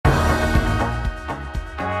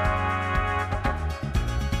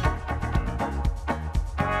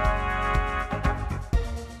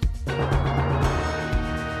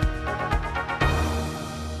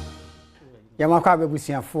Yamakwa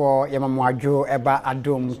bebusiafo yamamwadwo eba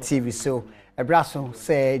Adom TV so ebraso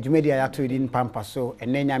se dwumedi ayato din Pampaso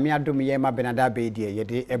enne nyame adom ye ma benada bedie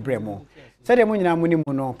yede ebremo sede mu nyina muni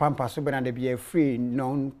mu no Pampaso benada bia free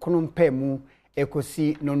non konompa mu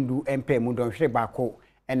ekosi nondu empa mu donhwere baako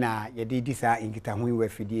ena yede disa ingita ho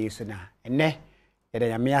wafidie so na enne yede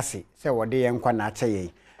nyame ase se wode ye nkwa na ache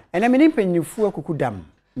ye enne meni mpanyinfu akukudam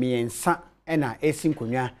miensa ena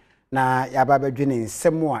esinkonwa na yaba badwene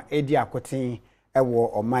nsem a edi akoten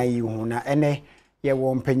ewo oman yi hu na ene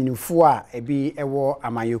yewo mpanyinfo a ebi ewo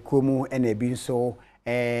amayekuo mu ena ebi nso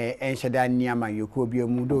enhyeda ni amayekuo bi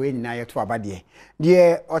mu do enyina yeto abade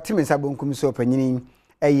de otimensa bonkum so panyinin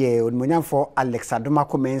eye onimonyamfo Alex Adoma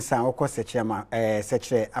Komensa okọ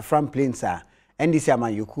sechere Afram Plains a ndc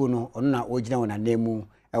amayekuo no ono na ogina wona nemu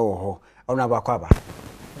ewo ho ono abakọ aba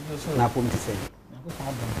na pomti sei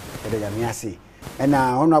ede ya miase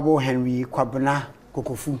ena honorable Henry Kwabena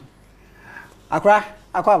Kokofu akwa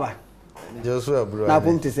ba Joshua bro na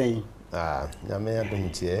pomti sei nyame Adom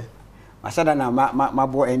tie masada na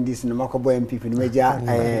mabo NDC no makobo MPP no meja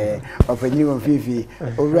opanyi onfifi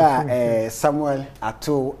owura Samuel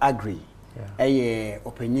Ato Agri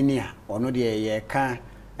opanyini a ono de ye ka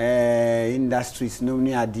industries no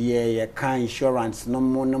ni ade ye ka insurance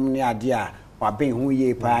no ni ade a waben hu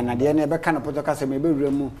ye pa na de na be ka na potokasa me be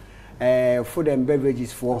wura mu food and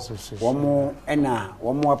beverages for womo ena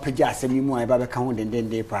womo apagya asemi mu a eba be ka ho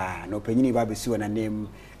dendende pa na opanyini ba be si wona nem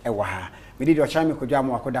ewa ha me di ochame kodwa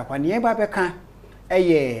am akoda kwa ne eba be ka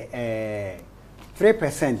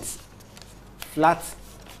 3% flat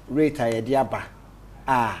rate a de aba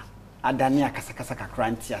adane akasakasa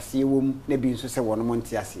kakra nti ase wom na bi nso se wono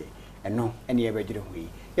monti ase eno ene ye begire hu yi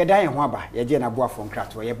ye dan ye ho aba ye je na boafo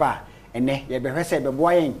nkrato ye ba ene ye behwe se be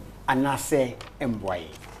boayen anase emboaye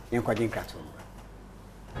yen kwagin krato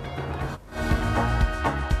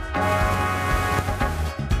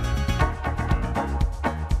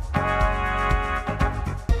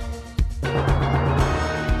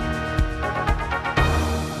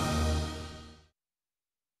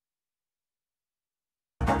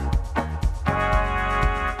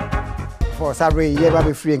sabre ye ba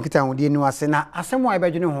be free nkita ho de ni wase na asemo a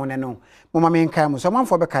ibedwene ho ne no moma menka mu so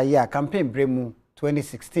manfo be kai a campaign bremu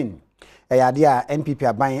 2016 yade a NPP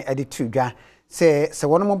aban edi tudwa se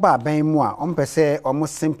wono mo ba aban mu a ompese omo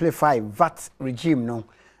simplify VAT regime no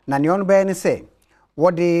na ne ono be ne se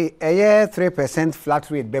wode 3% flat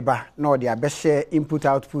rate beba na wode abehye input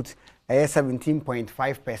output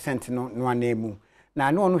 17.5% no anemu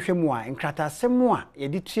na no ono hwemu a nkrata asemo a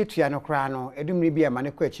yedi tuatua no kra no edumri bi e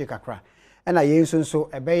mane kwa chi kakra ena yenso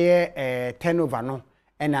ebeye turnover no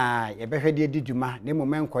ena yebehwede diduma ne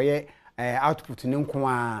momenkoye output ne nko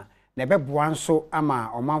a na beboa nso ama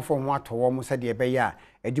omanfo ho atowo mu sade ebeye a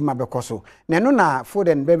aduma bekoso na no na Food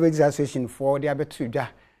and Beverages Association for the abetudwa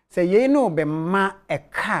say ye no be ma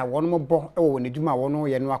eka wono mobo ewo ne duma wono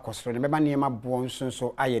ye no akosoro ne beba ne ma bo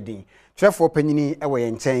nso ayedin twefo panyini ewo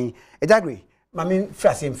ye nchen ejagre mame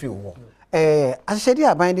frase mfi wo ahyehyede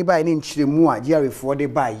aban de ba ne nkyiremu a GRF de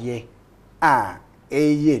ba ye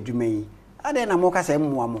eye dwumayi ade na mo kasa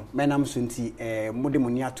mmoa mo menam so nti mode mo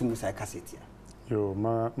ni atum sai kaseti yo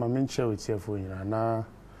ma menche otiefo nyina na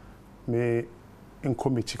me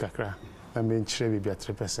nkomichi kakra na me nkyire bibia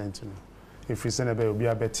 3% no ifri se na be obi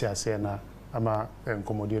abeti ase na ama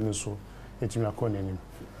nkomodie no so etumi akọ nanim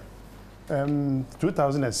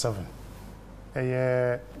 2007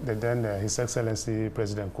 the then His Excellency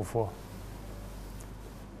President Kufuor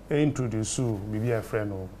introduced bibia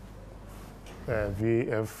friend of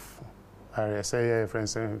VFRS,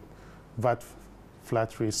 friends, VAT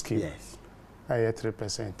flat rate scheme. Yes.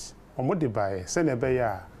 3%. Omo de buy, send a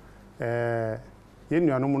beya.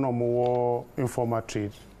 No more informal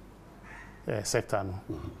trade sector. No.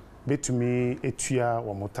 But to me, etuya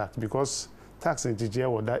or more tax because tax in TJ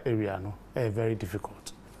or that area no very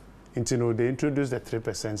difficult. Until they introduce the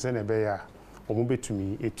 3%, send a beya. Omo be to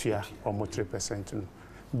me etuya or more 3%. No.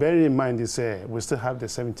 Bear in mind, we still have the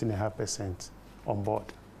 17.5% on board.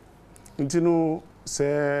 Intino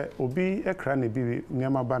say obi ekra ne bi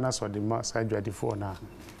nyama banners or the side for now.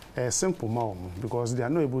 A simple mom because they are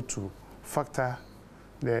not able to factor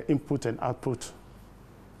the input and output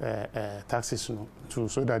taxes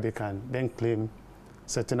so that they can then claim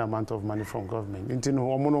certain amount of money from government.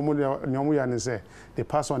 Intino say they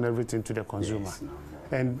pass on everything to the consumer. Yes,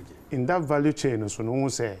 and in that value chain, so no one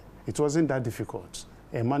say it wasn't that difficult.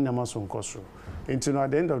 A man Yamason Kosro. Until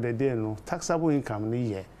at the end of the day, no taxable income ni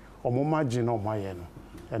year or more margin or my yen,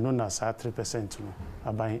 and known as 3% no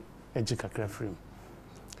about Ejika free.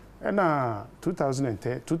 And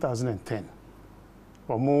 2010,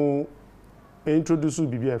 or more introduced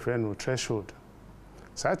BBI friend threshold.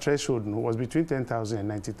 So that threshold was between 10,000 and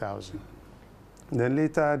 90,000. Then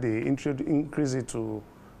later they increased it to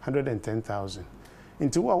 110,000.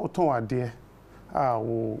 Into what we turn there,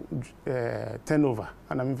 turnover,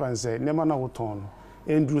 and I'm even say, never know what turn,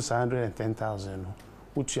 Andrews 110,000,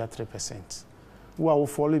 which are 3%. Who will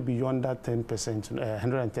fall beyond that 10%,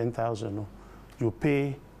 110,000, you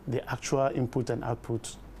pay the actual input and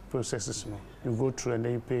output processes. You go through and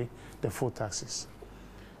then you pay the full taxes.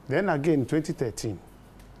 Then again, 2013,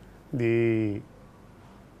 they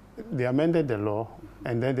amended the law,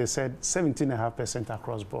 and then they said 17.5%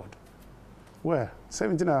 across board. Well,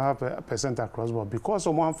 17.5% across board because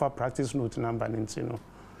someone for practice note number, until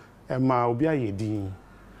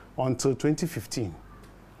 2015,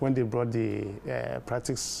 when they brought the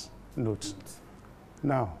practice note.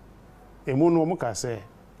 Now, say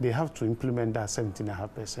they have to implement that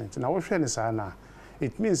 17.5%. Now, what is that?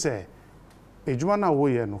 It means a jumana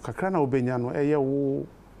woye no kakra na obenya no eye wo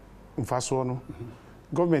mfaso no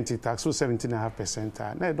government tax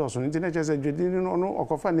 17.5%. Na e do so nti just dwedi no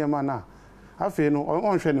okofa niam na afi no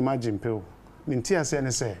onhwe ne margin pe o nti ase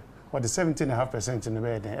ne se what the 17.5% no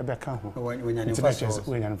be den e be ka ho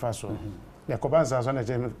wenya mfaso ya kobanza so na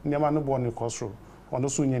je niam no bo ne kosro ono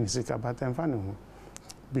so nya ne sika but emfa ne ho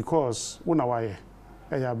because una waye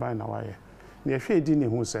eya ban na waye ne hwe di ne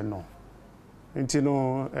hu se no nti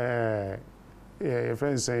no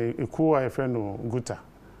friends say a friend no Guta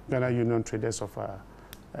Ghana Union Traders of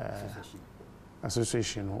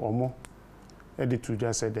Association omo editor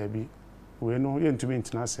just said there be we no ye ntumi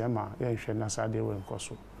ntina se ma ye hwe na sa de we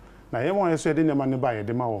nkoso na ye mo ye so de nema ne ba ye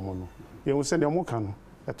de ma wo mo no ye wo se de mo ka no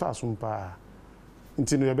eto asompa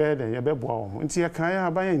nti no ye be de ye be boa wo nti ye kan ya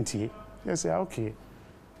ba ye ntie ye say okay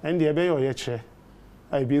and ye be ye kire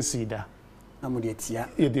ai bi sida amudi etia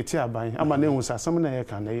ye de tia ban ama na hu sasam na ye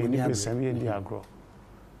kan na ye ni besam ye di agro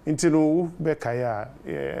nti no be kaya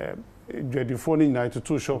dwedi phone na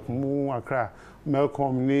to shop mu akra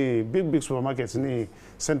Melcom ni big supermarkets ni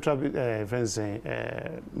central events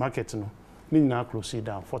market no ni na close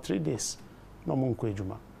down for 3 days no mo nko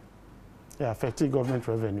ejuma it affected government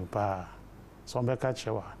revenue pa so be ka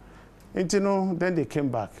chewa nti no then they came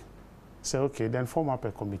back say okay then form up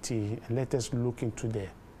a committee and let us look into the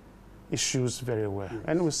issues very well. Yes.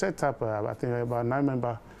 And we set up, I think, about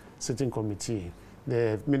 9-member sitting committee.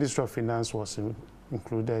 The Ministry of Finance was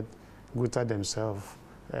included, Guta themselves,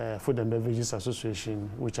 Food and Beverages Association,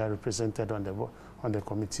 which I represented on the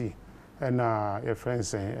committee, and your friends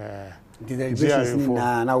saying,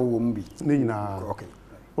 okay.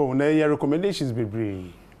 Oh, now your recommendations be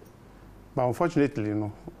brief, but unfortunately, you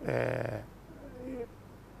know,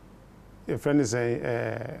 your friend is saying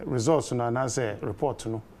results no and say report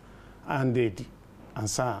no. And they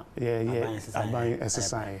answer, buying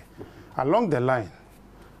exercise. Along the line,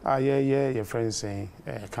 your friends saying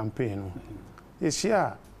campaign. Yes,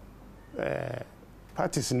 yeah,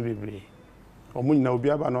 parties in Bibli. Or when now be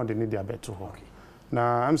about not the need their bet to her.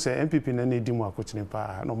 Now I'm saying MPP need more coaching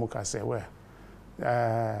pa no more say where.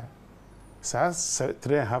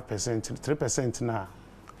 3.5%, 3% now.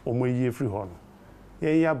 Omo year free horn.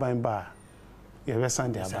 Yeah, buying bar. Yeah,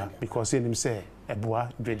 Sunday about because him say. Eboa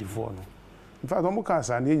dwedi fo no in fact omo ka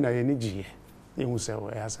sa na ye ni giye ehu se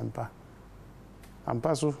we asempa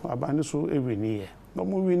ampa so abane so ewi ni ye no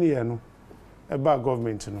mo wi ni ye no eba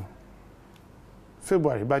government no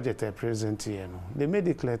February budget present here no they made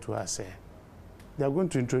it clear to us they are going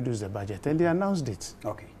to introduce the budget and they announced it.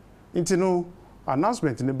 Okay. Into no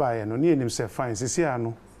announcement ni ba ye no ni enim se fine sisi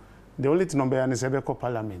ano the only thing number is ebe ko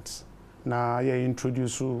parliament na ye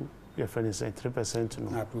introduce your friend say 3% no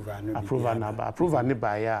approve ni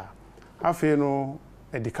buy ya afi no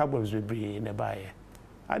the carbons will be in the buy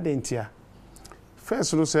adentia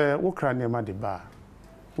first no say wo kra ne ma de ba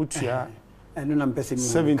utia eno na mpese mi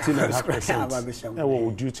 17.5% e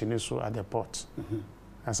wo duty ni so at the port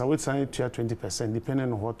as I would say 20%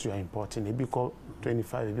 depending on what you are importing it be called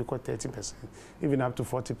 25 it be called 30% even up to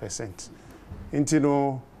 40% into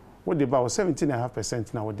no what the about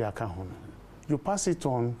 17.5% now with the account. You pass it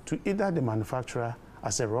on to either the manufacturer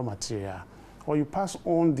as a raw material, or you pass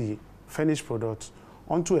on the finished product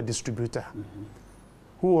onto a distributor,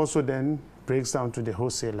 who also then breaks down to the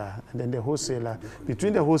wholesaler, and then the wholesaler,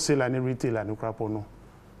 between the wholesaler and the retailer, no crapono.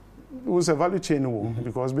 It was a value chain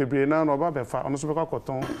because baby now no about on the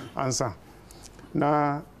cotton answer.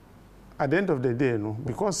 Now, at the end of the day, no,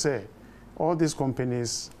 because all these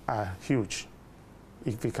companies are huge.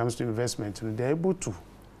 If it comes to investment, they're able to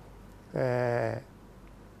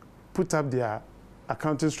put up their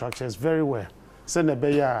accounting structures very well. Say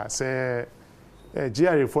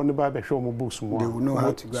GRA for the Bible show more books more. They will know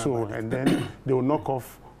how to go so about it. and then they will knock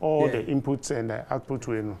off all the inputs and the output.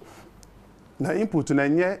 Now input na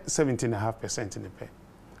 17.5% in the pay.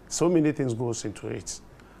 So many things goes into it.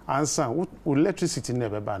 And some electricity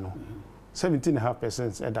never ban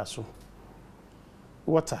 17.5% at that so.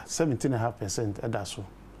 Water 17.5% at that so.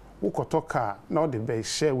 Who could talk car now the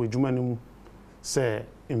base share with Jumanum say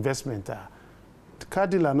investment the car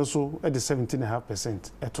dealer also at the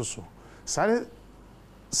 17.5% at also. So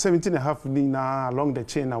 17.5 na along the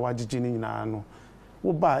chain na wajijini na no.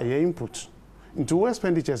 Who buy your input into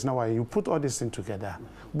expenditures now you put all this thing together.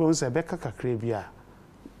 But once a beka kakrebia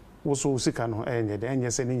also sikano and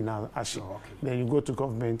you're sending now ashi. Then you go to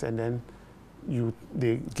government and then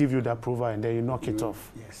they give you the approval and then you knock it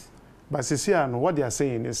off. Yes. But see, what they are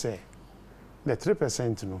saying is the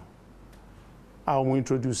 3% no. I will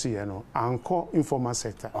introduce here no anchor informal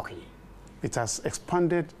sector. Okay. It has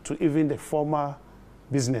expanded to even the formal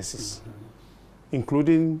businesses,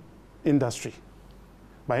 including industry.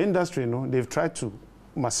 By industry, no, they've tried to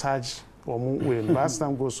massage or when last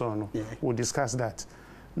time goes on, we'll discuss that.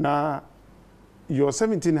 Now, your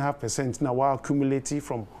 17.5% now are accumulated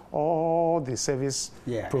from all the service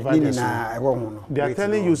providers. They are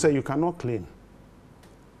telling you, say, you cannot claim.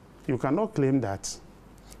 You cannot claim that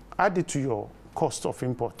added to your cost of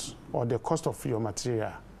import or the cost of your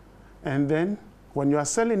material. And then when you are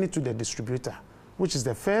selling it to the distributor, which is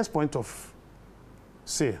the first point of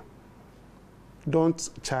sale, don't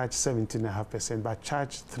charge 17.5%, but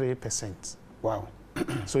charge 3%. Wow.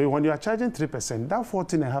 So when you are charging 3%, that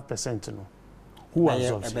 14.5%, you know, who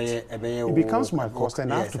absorbs it? It becomes my cost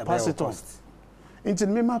and I have to pass it on. Until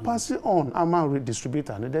me pass it on, I'm a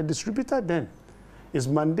distributor. And the distributor then is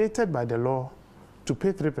mandated by the law to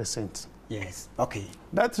pay 3%. Yes. Okay.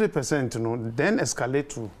 That 3%, you know, then escalate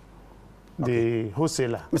to the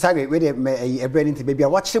wholesaler. Mr. Where the branding to baby,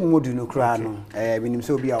 watch him more do no crown. When him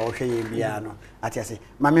so be our share piano. At say,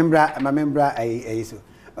 my member, so.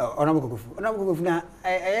 Onamukufu na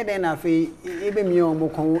then afi ebe mi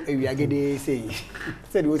omokon ewiagede say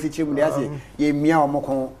said we see chemu dey say ye mia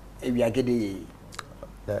omokon ewiagede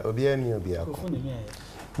obi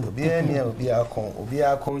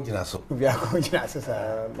akon gina so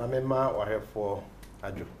sa mamema wahefo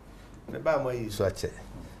adwo ne ba mo yi so ache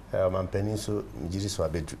mampani so njiri so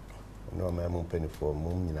abedu no ma mo mpani fo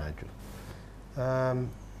mo nyina adwo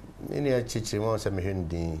mini achichiri mo se mehwe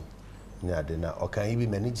ndin ni ade na okan yi bi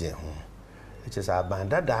manage ho eche sa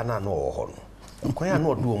banda da na no ho no kwan ya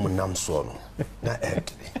no do mu nam so no na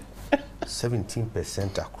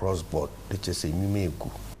 17% across board eche se nyime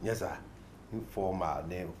egu yes informal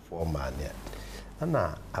ne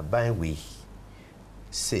ana aban we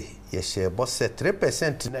say ye share boss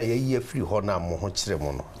 3% na ye ye free ho na mo ho kire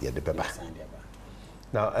mo no ye de beba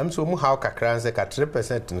now am so mu how kakran se ka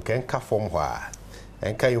 3% nkan ka form ho a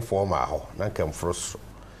enka informal ho na nkan froso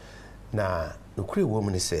na nukuri wo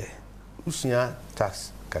mu ni se usua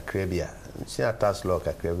tax kakra bia usua tax law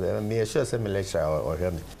kakra bia me sure say me lecture or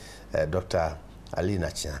hear me Dr. Ali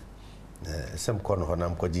Nachia sem kono ho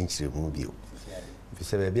nam ko jinchire mu bio fi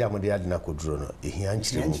se bia mo de adina koduro no ehia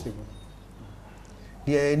nchire mu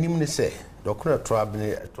dia enim ni se dokuna to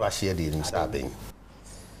ahye de nim sa ben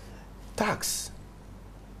tax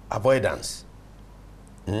avoidance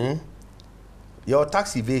your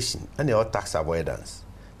tax evasion and your tax avoidance.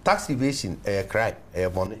 Tax evasion a crime, a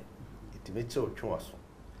money. It makes you choose.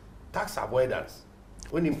 Tax avoidance.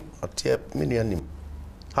 When you million,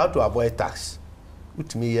 how to avoid tax?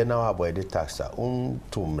 With me, you now avoid the tax. To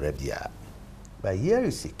mrebia. But here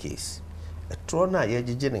is the case. A trona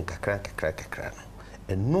yejin and kakran.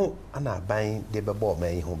 And no, ana buying the babo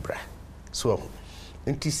may humbra. So,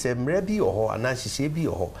 until some rebi or anansi bi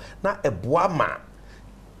or na a boama.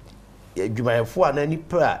 Jumayefo ana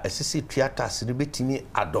nipa asisi tua tax ne betimi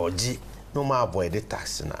adoji no ma avoid the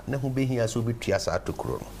tax na ho behia so betua sa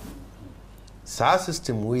atokro no sa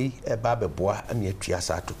system we e ba beboa am atua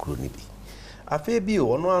sa atokro ni bi afa bi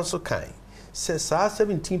ono anso kan se sa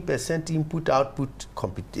 17% input output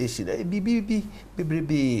computation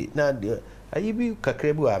bibi na ayi bi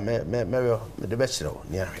kakrebu a me de be kire o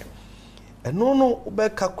ni ahwe eno no be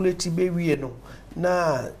calculate be wie no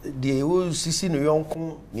na de wo sisi no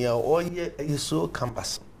yonko ne oye yeso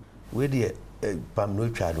campus we de pam no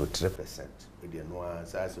twa do 3% we de no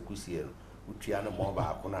sa kusie no utua no mo ba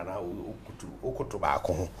akona na okutu ba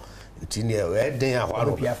akon nti ne we den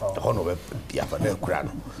ahwaro ho no be piafa na kura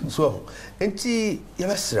no so nti ye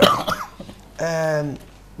besra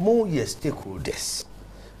mo yes stakeholders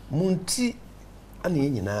munti ani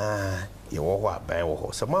nyina ye wo ho aban wo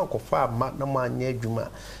ho se ma kofa ma na ma anya adwuma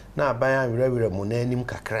na aban awirewire mu na anim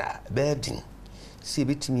kakra bedin si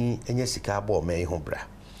bitimi enye sika abo me ho bra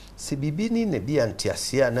si bibi ni na bi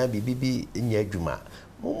antiase na bibi enye adwuma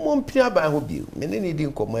mo mpia ba ho bi me ne ni di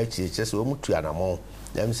nkomo achiche se o mutu anamo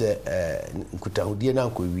dem se nkutahudie na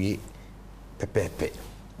nkowie pepepe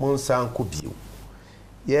mo nsan ko bio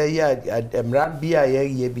ye emrad bia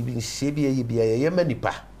ye bibi nhye bia ye bia ye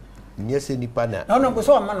manipa nye se nipa na no go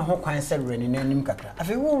so ma no ho kwan se reni na nim kakra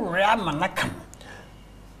afi wo re amanakam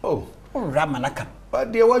oh wo re amanakam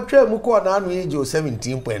but they were try mu ko na anu ye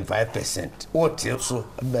 17.5%. What so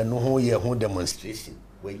be no ho ye ho demonstration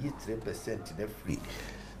we yi 3% na free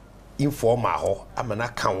informal ho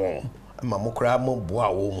amanaka won ama mo kra mo boa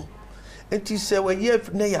wo mu enti se we ye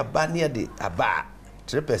na ya ba ne de aba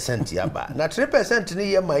 3% ya ba na 3%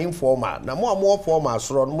 ni ye ma informal na mo formal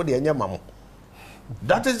soro no mo de anya ma mo.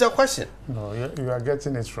 That is the question. No, you are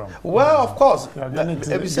getting it wrong. Well, of course. You are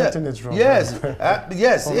getting it wrong. Yes,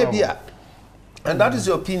 yes, and that is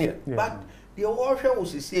your opinion. Yeah. But the washer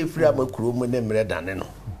was say free amakuro mo na mre dane no.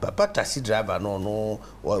 Papa taxi driver no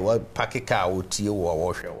park car o tie wo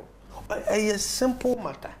washer. A simple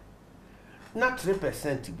matter. Not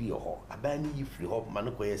 3% to be ho. Abani you free ho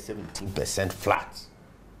man ko 17% flat.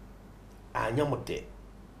 Anyamote.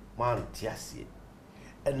 Man tiasie.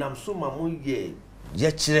 And I'm so mamu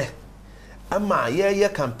ye chire ama ye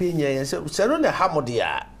campaign ye se no na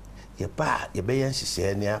hamodia ye ba ye be yan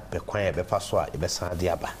hihye ne apekwan ye be fa so a ye be san de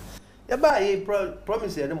aba ye ba ye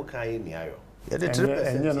promise ye ne mo kan ye ni ayo ye de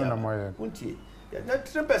 3% no na moye unti ye na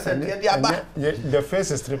 3% ye de aba the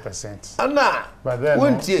first is 3% ana but then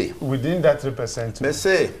unti within that 3% me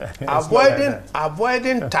say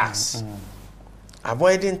avoiding tax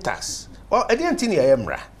avoiding tax well e dey ntini ye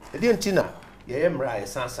mra e dey ntina ye mra ye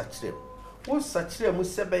san sachire wo sachire mu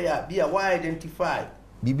sebe ya bia why identify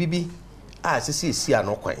bibibi sisi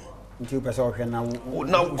anokwan nti o pese o hwe na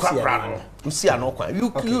kwakra no usi anokwan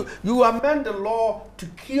you amend the law to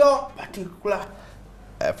cure particular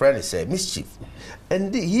friend say mischief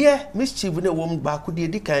and here mischief ne wo ba ku de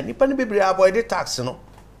dikan nipa ne bebre avoid the tax no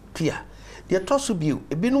pia de tosu biu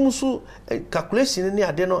ebinum so calculation ni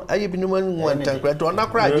ade no aye binum anu antankra to na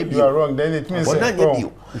kra aye biu you are wrong then it means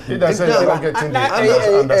it doesn't getting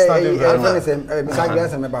understanding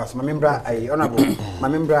Mr. me boss mamembra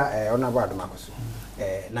honorable Adom akoso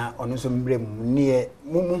na ono so mbrem nie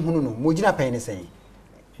hunu no mo gina pen ne sen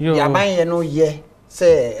ya ban ye no ye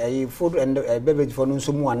say food and beverage for no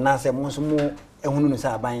so mu ana say mo so mu ehunu no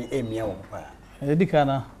say ban emia wo pa edika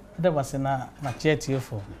na da wase na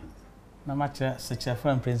chietiefo na macha secha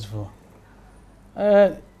friend principal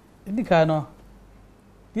edika no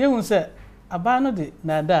ye hu se abano de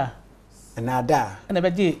na da na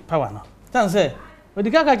beji power no tan se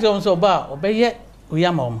edika ka kire so ba obeye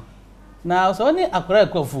oyamom na so ni akora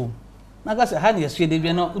ekofu na ga se ha ne yesu de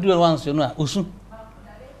bi no udu wan so no a osu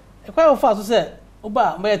e kwa ofa so se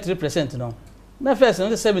oba me 3% no na first no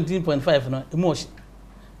 17.5 no emotion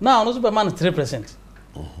now no superman 3%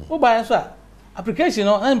 oba so application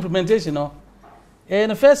no and implementation no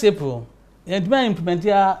in first April and my implement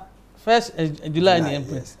ya first July ni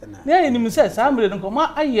implement na ni mi say sambre no ko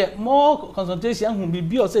ma aye more consultation hu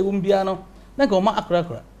bi o say wo mbia no na ko ma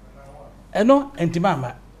akora eno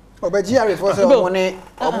entimama obeji are for say omone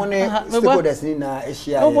stakeholders ni na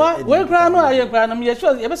ehia we kra no aye kra no me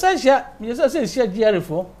sure ye be say hia me say hia GR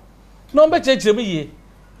for no be chechire me ye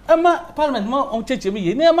ama parliament mo on chechire me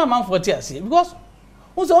ye na ma man for tiase because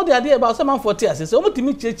who say all the idea about some 40 years say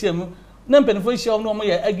omotimi chechire mu na mpenfo hia no mo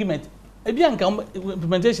ye argument e bia nka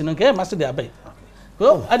implementation nka e master dey abay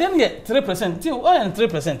so at the end 3% till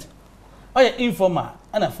 3% oh yeah informal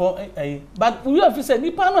and for but we have say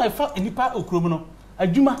nipa no e fa nipa okrom no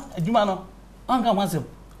adwuma no anka mansem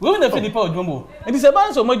we na fi nipa adwuma mo e say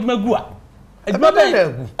ban so adwuma gu a adwuma ben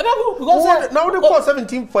egu because now they call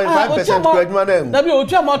 17.5% to adwuma na egu na bi o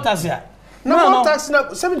tua more tax ya no tax na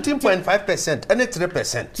 17.5% and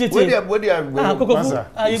 3% we dey kokofu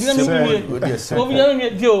you didn't me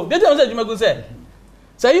dio they don't say adwuma go say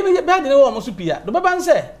say you be bad dey wo mo so pia do baba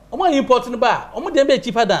nse o mo import no ba o mo dey be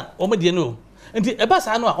cheaper than o mo dey no nti e ba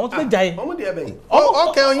sa no a o to jai o mo dey be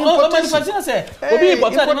okay on importation say obi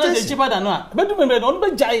import no dey cheaper than no a be do me no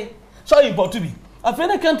be jai so import bi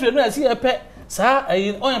afena country no see e pe sa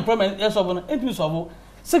unemployment yes of no enti so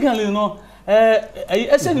secondly no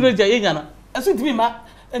essentially enya na essentially ma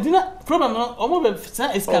entina problem no o mo be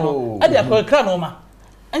sa iska no e dey akora no ma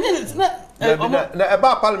enya na e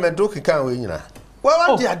ba parliament do kikan we nyina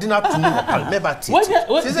well they are not to parliament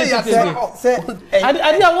say ya say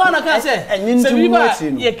adi awana kan say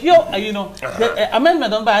ye kio you know the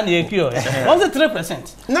amendment on ba na ye kio once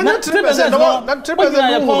 3% na 3% no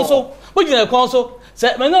 3% council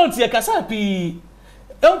say minority kasa pi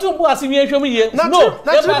to go as we show me here. No, 3%.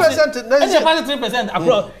 That's 3%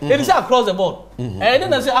 across. It is across the board. And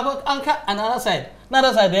then I say another side.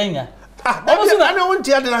 Another side there. I don't want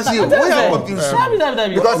to answer you. We are confused.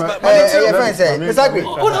 Because your friend say, exactly.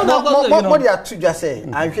 What you are to just say,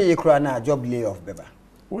 I'm sure you cry job layoff, Beba.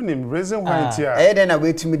 When him reason why it's here. Then I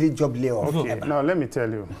wait to me the job layoff. Okay, now let me tell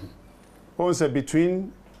you. Also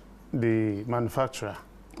between the manufacturer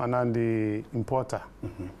and then the importer,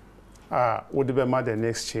 would be the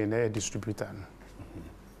next chain, distributor.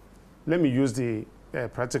 Let me use the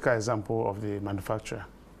practical example of the manufacturer.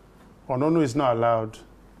 Onono is not allowed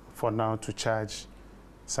for now to charge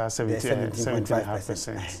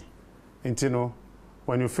 17.5%. And you know,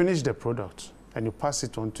 when you finish the product and you pass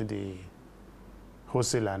it on to the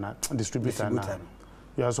wholesaler and distributor now,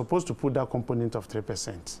 you are supposed to put that component of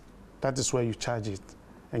 3%. That is where you charge it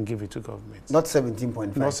and give it to government. Not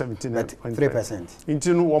 17.5. Not 17.5. 3%.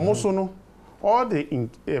 You know, almost no, all the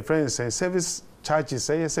friends say service charges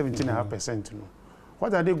say 17.5%. You know,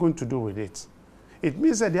 what are they going to do with it? It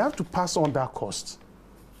means that they have to pass on that cost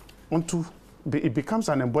onto, it becomes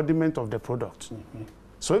an embodiment of the product.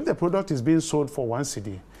 So if the product is being sold for 1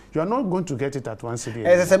 cedi, you are not going to get it at 1 cedi.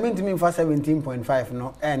 As a 17.5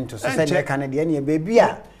 no, and to say the Canadian baby,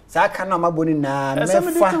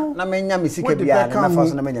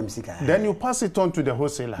 then you pass it on to the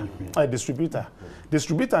wholesaler, distributor.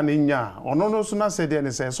 Distributor ninya, onono suna said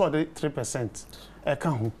then say so the 3%.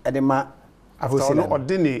 Eka Edema after no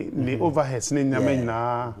ordinary ni overheads ni nyame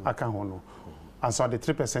na aka ho no. And so the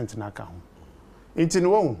 3% na aka ho. In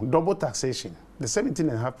double taxation, the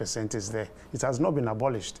 17.5% is there. It has not been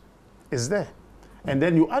abolished. It's there. And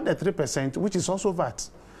then you add the 3%, which is also VAT.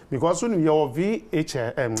 Because when you have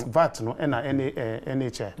VAT, no,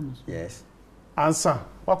 NHA. Yes. Answer,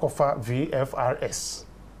 what of VFRS?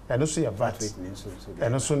 And also your VAT.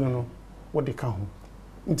 And also, no, what they count.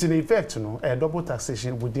 In effect, no, a double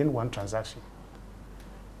taxation within one transaction.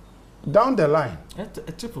 Down the line.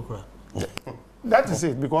 A triple crap. That is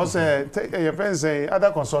it, because your friends say,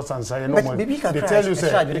 other consultants say, no more. They tell you,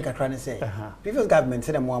 say, previous government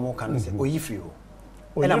said, more can say, oh, if you.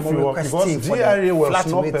 Because GRA was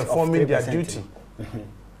not performing their duty.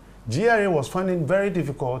 GRA was finding very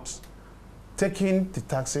difficult taking the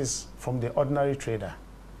taxes from the ordinary trader.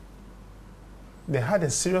 They had a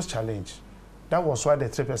serious challenge. That was why the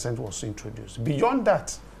 3% was introduced. Beyond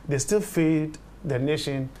that, they still failed the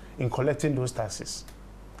nation in collecting those taxes.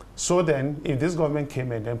 So then, if this government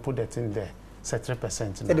came and then put that in there, say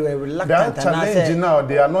 3%. They were reluctant. They are challenging now,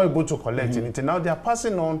 they are not able to collect it. Now they are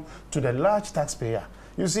passing on to the large taxpayer.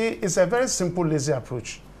 You see, it's a very simple, lazy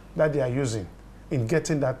approach that they are using in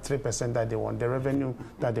getting that 3% that they want, the revenue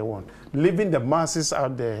that they want, leaving the masses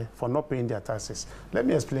out there for not paying their taxes. Let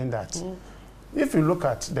me explain that. If you look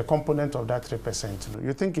at the component of that 3%,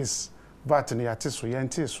 you think it's VAT and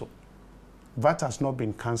yatisu. VAT has not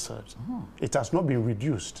been cancelled. It has not been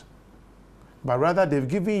reduced. But rather, they've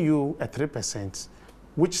given you a 3%,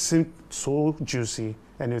 which seems so juicy,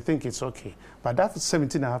 and you think it's okay. But that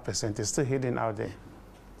 17.5% is still hidden out there.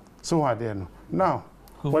 So are there now?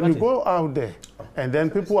 When you go out there, and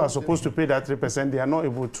then people are supposed to pay that 3%, they are not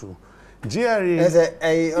able to. GRA. As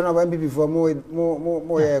a honorable before more either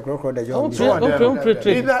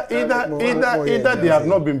they have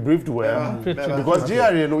not been briefed well, because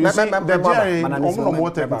GRA, you see, the GRA,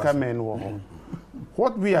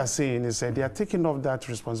 what we are saying is that they are taking off that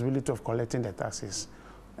responsibility of collecting the taxes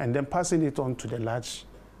and then passing it on to the large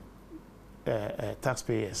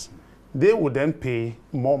taxpayers. They would then pay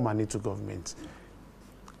more money to government,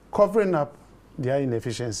 covering up their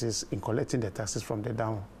inefficiencies in collecting the taxes from the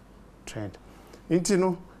downtrend. You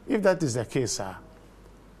know, if that is the case,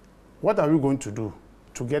 what are we going to do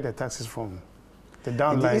to get the taxes from the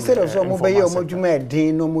downline? Instead of so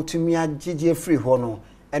free hono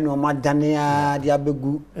and no madania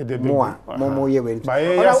diabegu more yewen.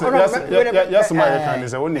 Yes, my can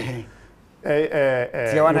is only.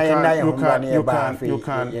 You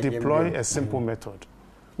can deploy a simple method,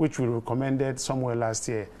 which we recommended somewhere last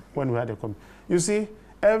year when we had a you see,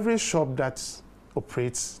 every shop that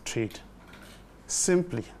operates trade,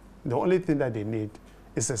 simply, the only thing that they need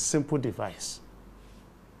is a simple device.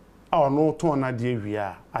 Our no at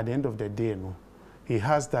the end of the day, no, he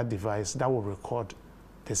has that device that will record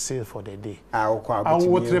the sale for the day. I will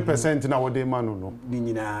 3% in our day, man, no.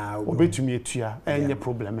 Obey to me, any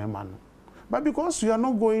problem, man. But because you are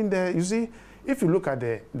not going there, you see, if you look at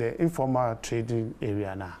the informal trading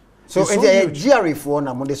area now. So in the GRA for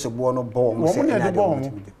na money so bomb.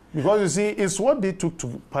 Because you see, it's what they took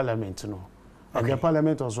to Parliament, you know. And the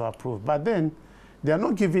Parliament also approved. But then they are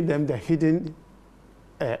not giving them the hidden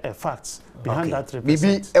facts behind that 3%.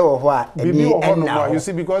 Bibi, you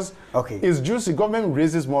see, because it's juicy. Government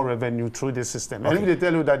raises more revenue through the system. And if they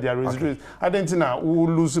tell you that they are raising, I don't think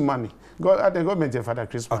who lose money. At the government for the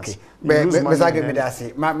Christmas. Okay. Me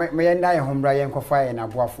and I hombra yen kofa yen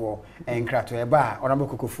aboafo enkrato eba onabo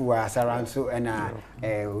kokofu asaranso na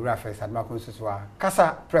Rafes admakonsuswa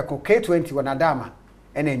kasa preko K20 wanadama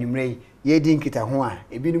ena enwumrei ye di nkita ho a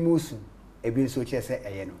ebi ni musu ebi nso chese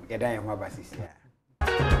eye no ye dan ye ho abasisi a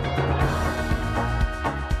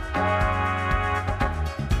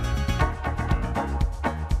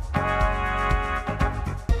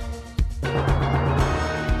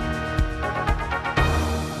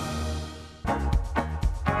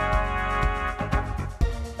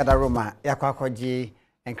Roma yakwakoji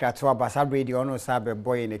enkrato abasa radio ono sabe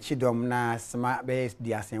boy na chidom na sma be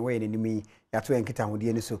diasen we ne nimi yato enkita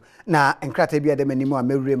hodie ni so na enkrata bia de manimu a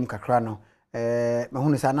mewrem kakra no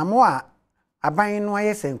mahunu sa na mo a aban no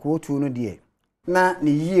ayesenko otu no de na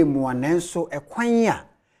ne yie mu anenso ekwan a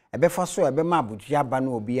ebefa so ebema abuju aba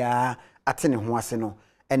no obia ate ne ho ase no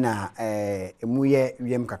na emu ye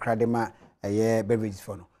wiem kakra de ma beverages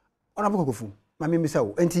for no ona bokofu ma memisa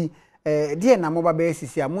wo enti die na mo ba be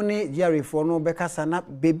sisi amune GRA for no be kasa na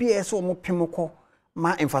bebi eso mo pemoko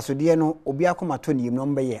ma emfasodie no obi akomato ne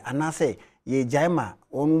yim be ye anase ye jaima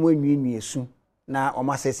onu mo nwiinwi esu na o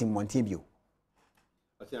ma sesi monte bio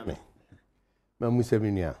ame ma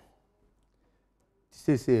musemania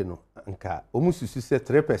sese no nka o mususu se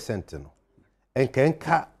 3% no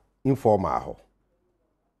enka informal ho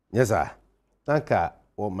yesa nka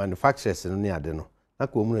o manufacturers no ne ade no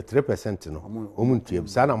nka o mu 3% no o mu ntuem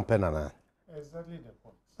sa na mpena na exactly the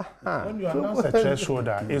point. When you announce a threshold,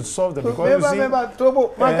 it solves the because you see.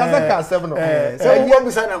 Tobo, man kasa 7 no. So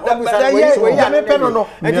no.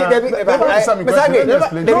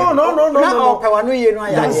 Pewanu ye no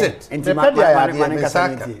aya. Enti ma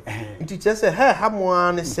Enti chese he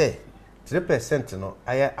hamoa ne say 3% no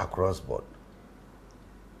aya across board.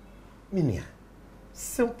 Minia.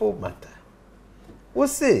 Simple matter. We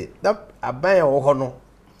say that aban wo ho no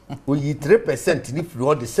we 3% if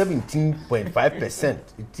you the 17.5%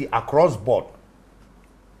 it across board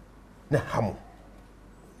na hamo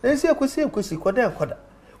na se akosi koda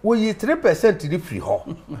we 3% if free ho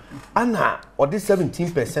ana or the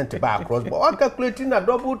 17% by across board one calculating na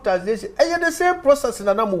double taxation the same process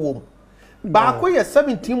na mo wo ba ko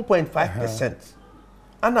 17.5%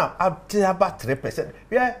 ana up about 3%.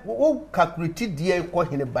 Yeah, we calculate the ko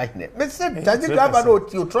hine ba hine. Me say taxi driver no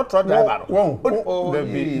ti o tro driver. You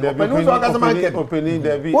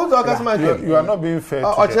are not being fair.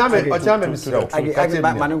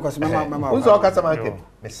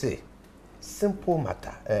 Me say simple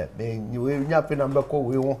matter. You nya number ko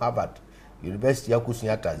we won Harvard University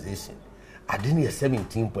akusunya taxation. Adini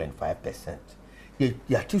 17.5%.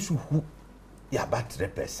 Ya tisu who ya about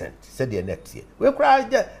 3%. Said the next year. We cry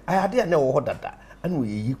I had there no data and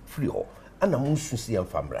we free ho. And I'm see and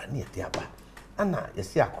famra near the aba. And you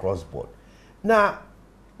see across board. Now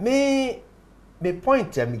me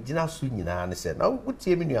point me dinner soon and said, now what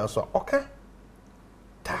you mean answer? Okay.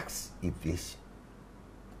 Tax evasion.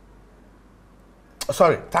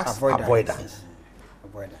 Sorry, tax avoidance.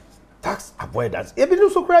 Tax avoidance. Even no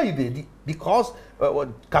so cry you because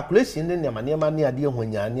calculation in your money idea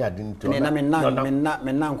when you are near didn't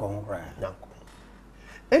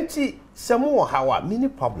empty some more how mini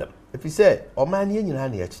problem. If you say or man in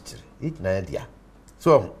honey each idea.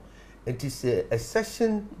 So it is a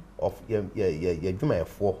section of your human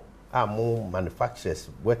for our more manufacturers,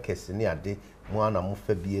 workers near day, one or more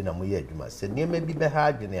febby and more yeduma. Said near maybe be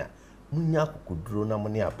hard in there. Munya could draw no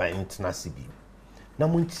money by international. Na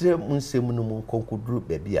munchire munse munum konkudru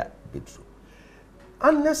baby a betru.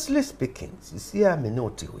 Honestly speaking, see I me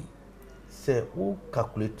note we say who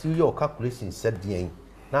calculate your calculation said the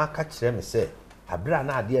na catch me say abra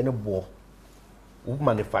na ade ne bo who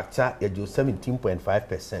manufacture ya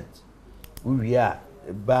 17.5%. We are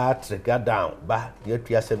ba trigger down ba ya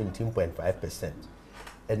 17.5%.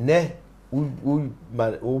 And then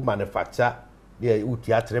who manufacture yeah, you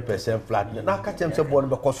 3% flat. Na catch them say born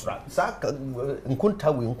be kosra. Sa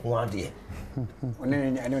nkunta we nko ade.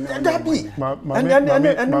 Dabi.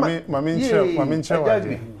 Mami nche.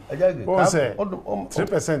 Oh say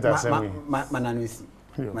 3% asemi. Mananisi.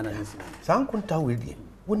 Sa nkunta we die.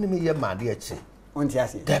 Woni me ye ma de achi. Onti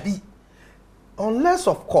ase. Dabi. Unless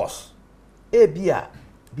of course bia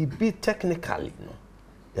be technically no.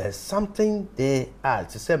 There's something they are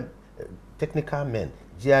to say technical men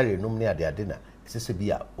GRA no me ade na sese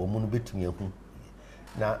bia omunu betumi ehu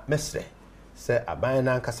na mesre se aban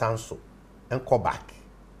na nkasa nso enko back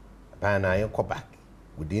aban na enko back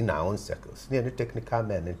within our own circles. Near the technical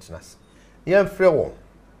men international. Near Frewo.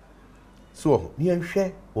 So, near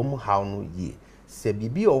share, how no ye. Say,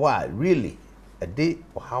 be or why, really, a day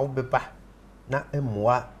or how be back. Not a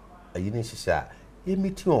more a unisha. You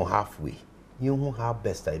meet you on halfway. You won't have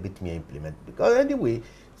best I bit me implement. Because anyway,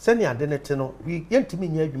 send your dinner to we yet to me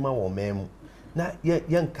near you, my mem. Not yet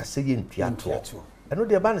young Cassian Piato. I know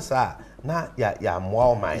the banner, na ya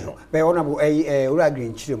more mine. Be honorable a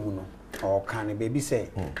Uragreen Chimuno or can a baby say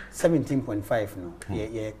 17.5 no.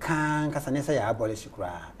 Ye can Casanesa abolish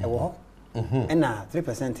cry. A walk and now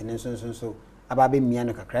 3% in so about being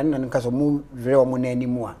Mianuka Cran and Casamu real money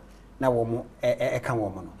anymore. Now, a can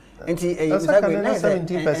woman. And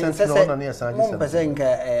 17% on near San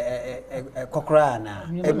Cochrana.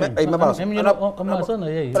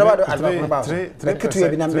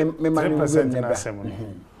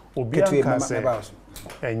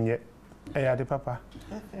 And yet, the papa.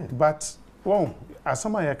 But, well, as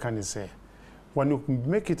somebody can say, when you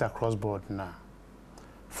make it across board now,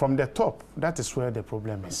 from the top, that is where the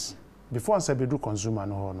problem is. Before I say we do consumer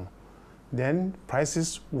no, then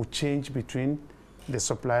prices will change between the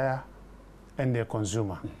supplier and the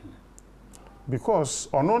consumer. Because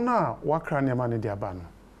on now what cranium money they ban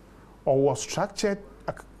or was structured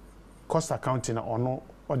cost accounting or no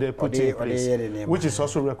or they put in place, which is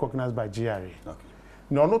also recognized by GRA. Okay.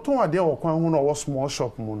 No, not one there or one or small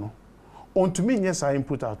shop mono. On to me, yes, I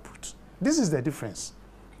input output. This is the difference.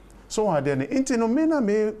 So I then internomena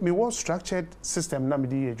me was structured system na me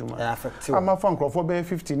di ejuma. I'm a fan for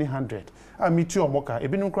 1500. I meet you moka, e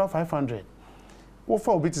binu 500. What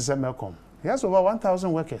for bit is a Melcom? He has over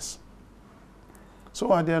 1,000 workers.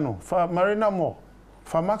 So I don't know. For Marina More,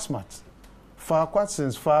 for Maxmat, for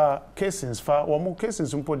Quatsins, for casings, for one more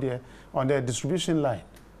casings on the distribution line.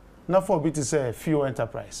 Not for bit is a few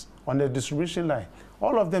enterprise on the distribution line.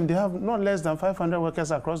 All of them, they have not less than 500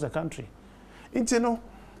 workers across the country. It's, you know,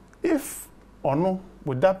 if or no,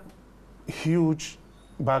 with that huge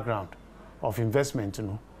background of investment, you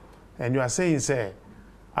know, and you are saying, say,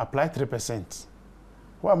 apply 3%,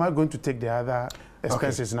 why am I going to take the other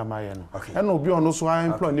expenses na my no? And no be on also I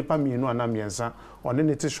employ nipa me no anamiensa on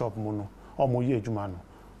any shop mono or moye jumano.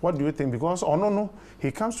 What do you think? Because no,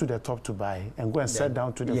 he comes to the top to buy and go and sell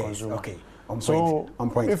down to the consumer. Okay. On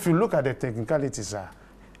point. If you look at the technicalities,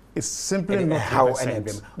 it's simply not how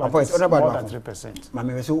 3%, but it's more than 3%.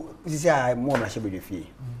 Mami, so this is more na shebe de fie.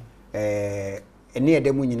 Ene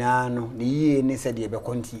ede mu nyina no ne yie ne se de be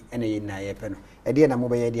konti ene ye na ye pe no ede na mo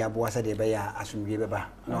be ye de aboa se de be ya asumdwe be ba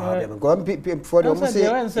no de go for the mo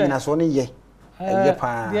se na so ne ye ye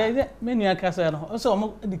pa de menu aka se no so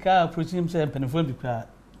mo edika approach him say penifo bi kra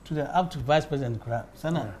to the up to vice president kra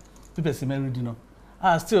sana people say me ready no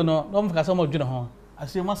still no mo ka so mo dwene ho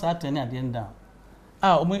asem mo sa atene ade nda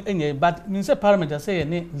mo enye but mean say parliament say ye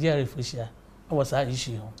ne year refreshia was that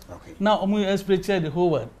issue now mo explain the whole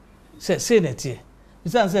world say net here.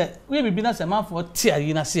 Say we be na man for tier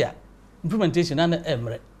yi na see implementation na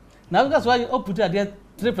emre. Now that's why you put it at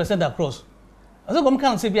 3% across. Also come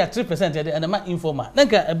can say be at 3% and the man informal.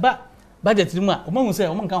 Nanka eba budget mu a omo say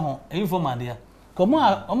omo kan ho informal there. Come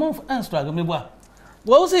on omo struggle me boa.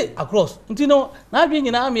 Wo say across. Nti no na adwe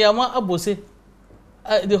nyina me am abose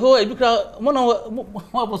the whole ebikra mo no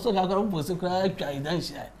abose ka mo abose kra atwa idan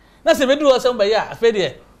shia. Na say be do o say mba ya afa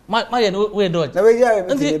there. My we dodge. Na we ya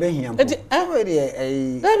me be hiam. We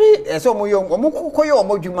dey so mo yo mo koyo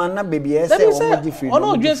mo dwuma na baby e say o mo di free.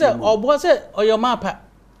 Ono dwen say obo say oyo mapa.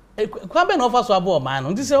 Kwa be no fa so abo man no.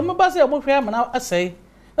 Nti say o mo ba say mo hwe am na asai.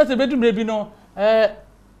 Na say be du mre bi no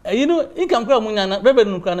you know income kra mo nya na be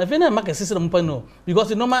nu kra na fe na market system mpa no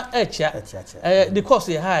because normal the cost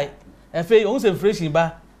is high. Fe o say inflation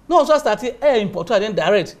ba. No so start import and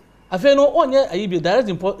direct. Afi no onye ayi direct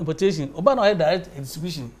importation oba na direct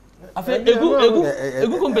distribution afi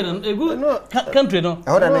egu company egu country no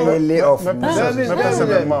how na lay off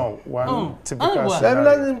one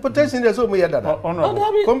typical importation dey so mo yada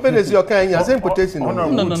companies your kind ya say importation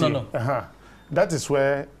no that is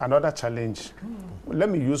where another challenge. Let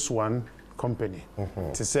me use one company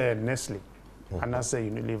to say Nestle and I say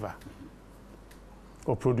Unilever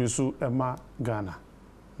or produce Emma Ghana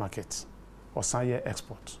market or Sanye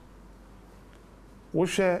export. We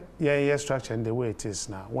share your structure and the way it is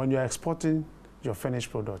now. When you are exporting your finished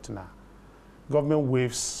product now, government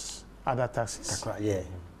waives other taxes. Yeah.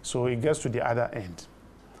 So it gets to the other end.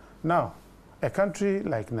 Now, a country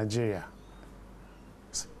like Nigeria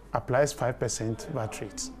applies 5% VAT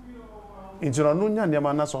rate. In Jolonunya,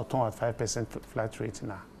 Niamana Soton at 5% flat rate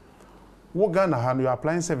now. What Ghana, you are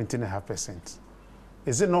applying 17.5%.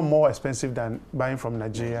 Is it not more expensive than buying from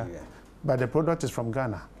Nigeria? But the product is from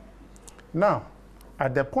Ghana. Now,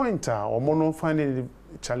 at the point or mono finding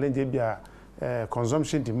challenge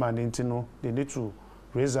consumption demand into they need to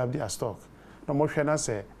raise up their stock. No more than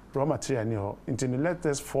say raw material into let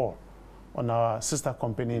us fall on our sister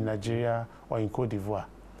company in Nigeria or in Cote d'Ivoire.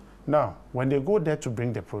 Now, when they go there to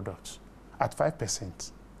bring the products at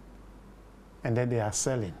 5%, and then they are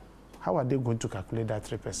selling, how are they going to calculate that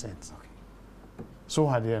 3%? Okay. So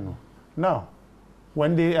how do you know? Now,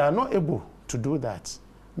 when they are not able to do that,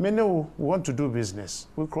 many who want to do business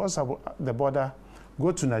will cross the border,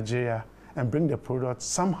 go to Nigeria, and bring the product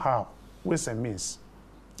somehow, with a means,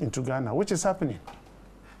 into Ghana, which is happening.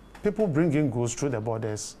 People bring in goods through the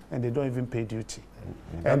borders, and they don't even pay duty.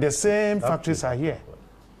 And the same factories are here.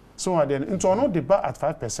 So then, into no debate at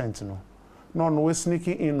 5%, no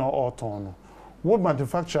sneaking in or out. Wood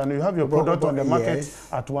manufacturer, and you have your product on the market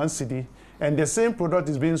at 1 cedi, and the same product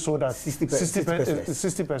is being sold at 60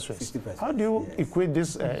 pesos. How do you equate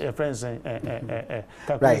this friends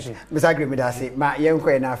calculation? Right. Mr. Agree with that. Ma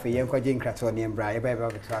yenko enafe yenko jinkrato ni mbra ebe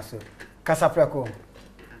betraso. Kasa preko.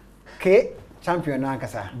 Ke champion na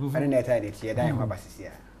kasa. Ani na eta ni tie dan kwa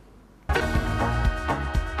basisia.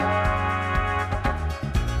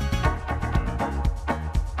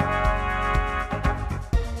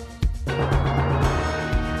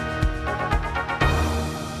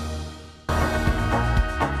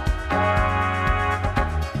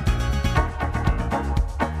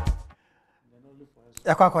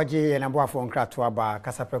 Yakwaji na boafo nkrato aba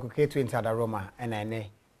kasapreko K20 adaroma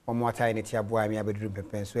ene omota ne tiaboa mi abeduru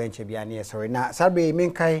pepen so enche bia ne yesori na sabe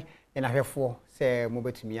minkai na hwefo se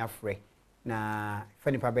mobetumi afre na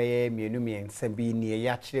fanipa beye mienu mien sabi ne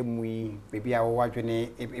ya kire mu yi bebia wo wadwene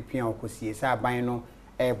epian okosie sa aban no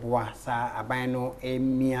eboa sa aban no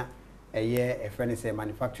emia eye efrene se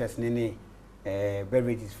manufacturers ne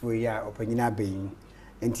beverages for ya opanyina abayin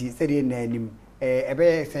enti sede na anim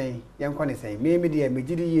ebe say yankwa ne say me de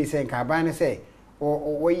megidi yi say ka ban ne say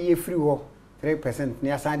o yi free ho 3%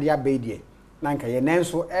 ne asan de abedie na nka ye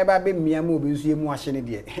nanso eba be mmia ma obi nso ye mu ahye ne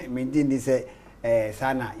de me di ni say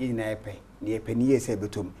sana yi na epe ne epe ni ye say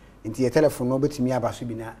betom nti ye telephone no betimi aba so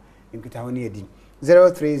bi na nkita ho ne edi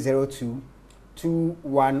 0302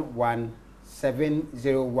 211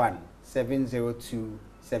 701 702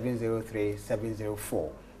 703 704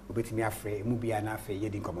 obetimi afre mu bia na afa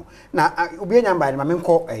yedi nkomo na obi anya mba ma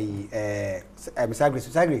menko misagri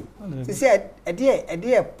sisi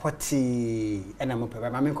ede poti ena mo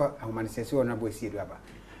peba ma menko ahoma ne sesi wona bo esi edu aba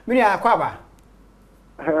mini akwa ba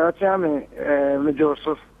chame me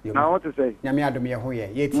Joseph na what to say nyame adom ye ho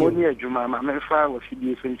ye ti mo ni adwuma ma me fa wo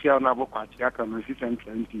fidie fentia na bo kwa tia ka ma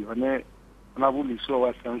 620 one na bo li so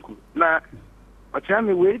wa sanku na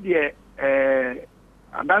chame we die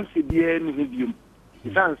adanse die ni hedium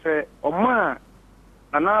isan say oma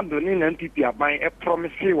anado ni na NPP aban e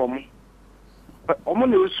promise wo mo omo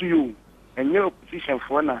na osuyo enye opposition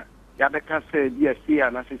for na ya be ka say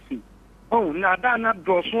DSC na sisi oh na da na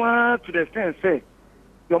do so to the extent say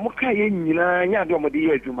yo mo ka ye nyina nya de omo de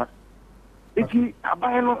ye adwuma eti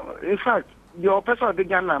aban no in fact the person de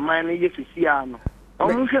Ghana man ye sisi ano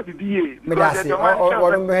omo hwe bibiye me da say o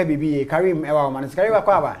no hwe bibiye Karim e wa o man Karim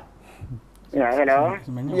akwa aba yeah hello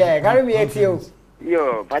yeah Karim ye tio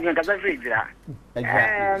yo pajan kasa fridra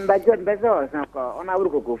bajon bezo sanko ona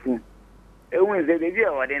wuru kokofu ehun ze bebi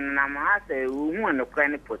o de na ma ase hu no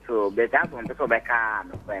kran poto be ta bon to be ka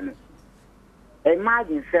no kran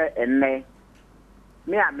imagine say enne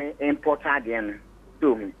me am important den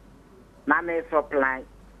to me na me supply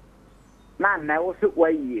na wo so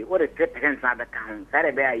wayi wo de 3% na be kan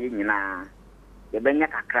sare be ayi nyina ye benya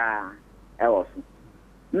kakra e wo so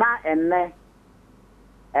na enne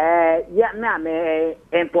yeah, me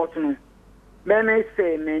import no. Me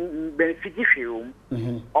say me benefit hwe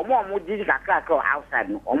omo didi kakra outside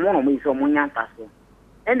no. Omo no so omo nyanta so.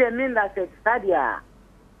 And then mean that say stadia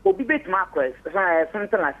obi betuma akọ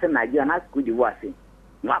something like say Nigeria na school di wa say.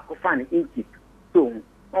 No akofan inchip. So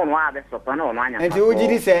no abi sopa na no anya. And you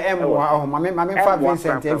didi say em wa ma me fa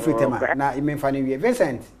Vincent Enfritema na me fa ne wie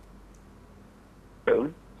Vincent.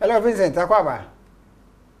 Hello Vincent akwaba.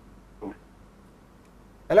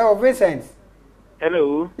 Hello Vincent.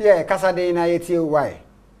 Hello. Yeah, Kasade na yeti why?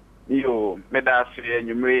 Yo, meda afre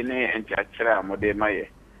nyumre ne enchachira amode maye.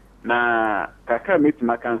 Na kaka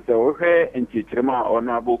mitima kan se wo hwe enchichire ma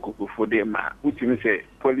ono aboko fode ma utimi se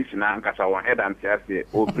police na ankasa won head and say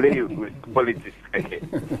o play with politics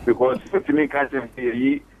because utimi kan se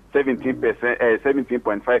yi 17%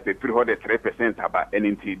 17.5 3% about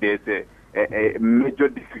NNT there's a major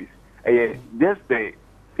decrease. Just the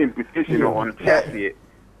implication on Chelsea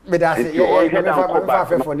But that's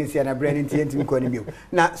it. For this year, and brand into Conimio.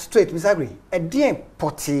 Now, straight, Miss Agri, a dear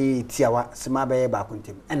potty tiawa, Smabe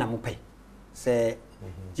Bakuntim, and I'm pay. Say,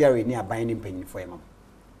 Jerry near binding penny for him.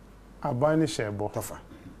 I buy a share both offer.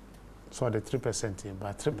 So the 3%,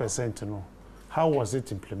 but 3% to know how was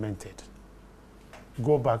it implemented?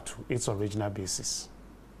 Go back to its original basis.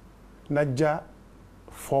 Not just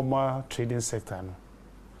former trading sector, no,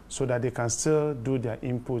 so that they can still do their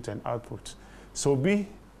input and output. So be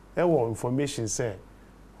our information say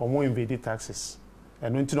or more invaded taxes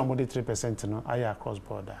and when to know more than 3% no higher across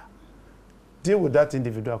border. Deal with that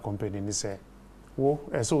individual company and say, "Oh,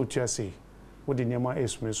 as what you say, what the name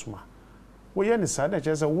is Mesuma. We understand that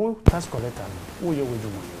just a who tax collector, who you will do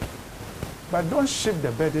money. But don't shift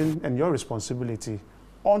the burden and your responsibility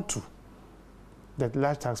onto the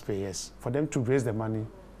large taxpayers for them to raise the money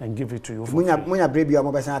and give it to you.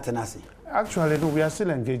 Actually, no, we are still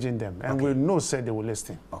engaging them, and we know said they will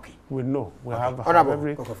listen. Okay. We know. We have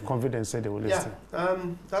every confidence said they will listen.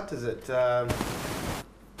 That is it.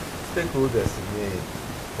 Stakeholders,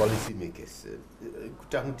 policy makers,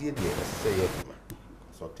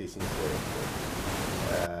 sortation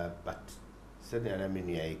but certainly I mean,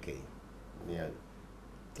 near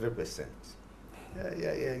 3%.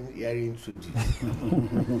 Yeah, introduced.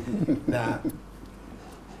 Now,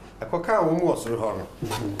 I can't almost horror.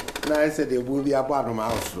 Now I said there will be a bottom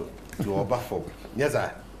house to a buffalo. Yes,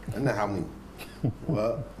 I and how many.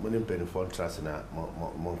 Well, money penny for trust in a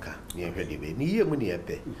monka near Heddy, near money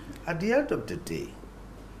pay. At the end of the day,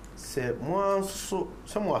 say more so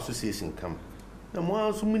some association come. The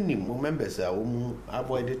more so many members are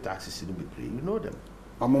avoided taxes in the betray. You know them.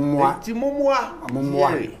 Identify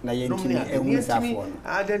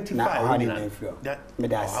how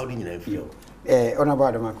do you feel? On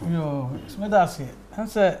about the Marco. Yo, Smedasi,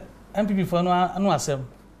 answer MPP for no assem,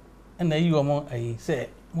 and you are more a say,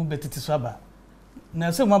 move better to Swaba.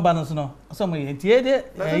 Now, some more balance no, some way,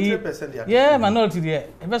 yeah, minority there,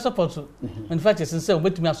 a best support to manufacturers and sell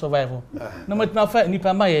with me a survival. No matter how far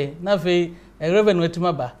Nipa Maye, Nafe, a revenue to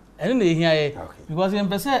Maba, and then here because in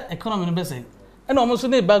Bessa economy in Bessa. And almost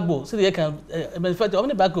any backbone, so they can manufacture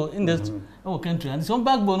only backbone in this country. And some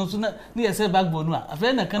backbone, so near say backbone. A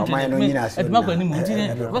friend a country at Marco anymore.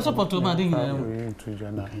 What's up to my in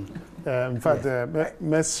fact,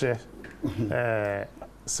 Mestre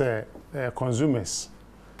say consumers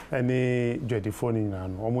any dready phone in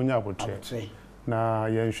an Omunia would trade. Now,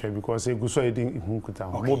 young share because a good soiding in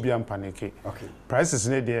Hunkuta, Mobian panic. Prices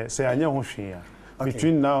in there say I know here.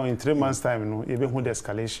 Between now in 3 months' time, even with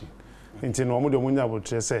escalation. Until no one would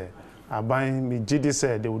say, I buy me GD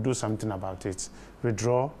said they will do something about it,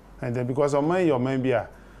 withdraw, and then because of your member,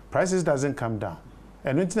 prices doesn't come down.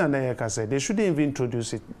 And until I say they shouldn't even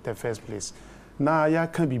introduce it in the first place. Now, ya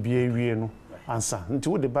can't be no answer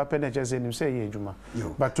until the Bapen just say, Juma.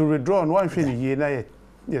 But to withdraw on one thing,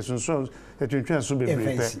 yes, so that you can be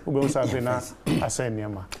I say,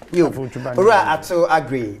 Nema. You also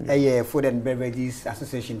agree, a Food and Beverages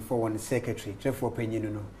Association for one secretary, for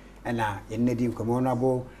opinion. And in Nadim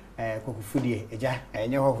Commonable, Foodie, Eja,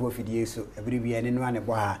 and your whole video, so every year and one a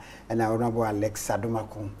boha, and our honorable Alex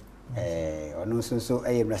Sadomacon, or no so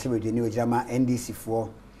a Brasil New Jama NDC4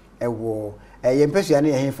 a war, a impression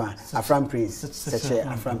a Afran Prince, such a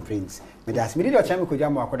Afran Prince. But as me did a chemical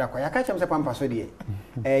jam, I catch him some Pampaso,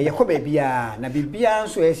 Yacobe Bia, Nabibia,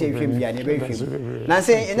 so as a film,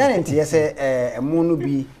 Nancy, and then yes, a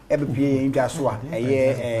monobi, every P. in Jasua, a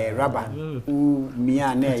year rubber, who Mia,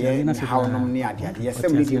 how no near the yes,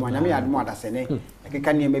 somebody, one I had more than a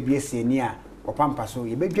can maybe a senior or Pampaso,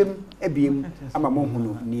 a bedroom, a beam, I'm a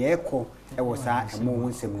moon near echo, I was a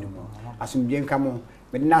moon seminal. As soon as come on,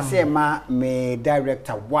 but Nancy me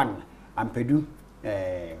director one and Pedu.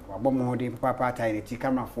 Wabomo de papa tiny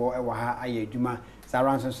camera for a waha aye juma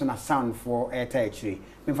saranson so na sound for air territory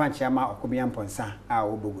me fan chiama okobian ponsa a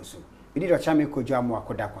oboguso we did a chame ko jamu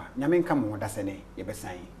akodakwa nyame nka mo dasene ye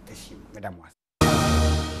besan ehim medam